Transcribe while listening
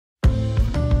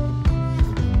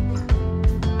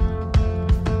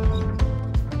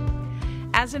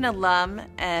As an alum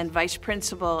and vice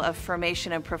principal of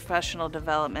formation and professional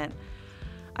development,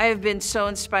 I have been so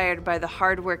inspired by the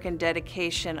hard work and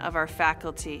dedication of our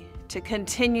faculty to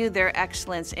continue their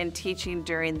excellence in teaching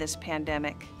during this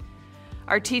pandemic.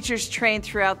 Our teachers trained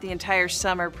throughout the entire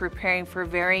summer preparing for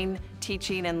varying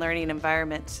teaching and learning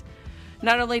environments.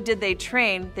 Not only did they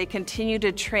train, they continue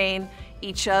to train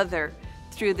each other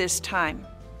through this time.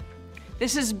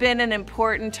 This has been an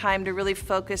important time to really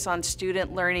focus on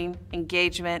student learning,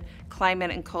 engagement,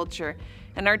 climate, and culture,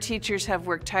 and our teachers have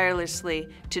worked tirelessly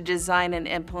to design and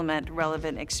implement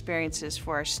relevant experiences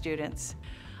for our students.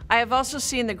 I have also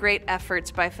seen the great efforts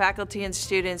by faculty and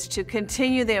students to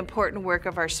continue the important work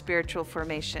of our spiritual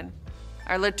formation.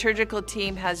 Our liturgical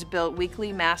team has built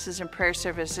weekly masses and prayer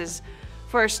services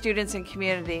for our students and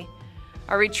community.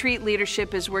 Our retreat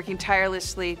leadership is working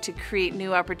tirelessly to create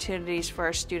new opportunities for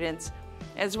our students,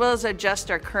 as well as adjust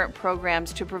our current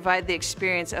programs to provide the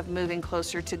experience of moving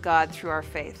closer to God through our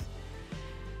faith.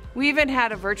 We even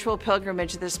had a virtual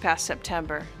pilgrimage this past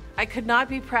September. I could not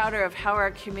be prouder of how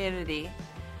our community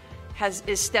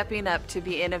is stepping up to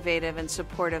be innovative and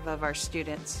supportive of our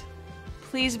students.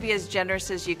 Please be as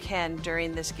generous as you can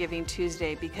during this Giving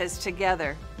Tuesday, because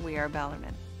together we are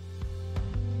Bellarmine.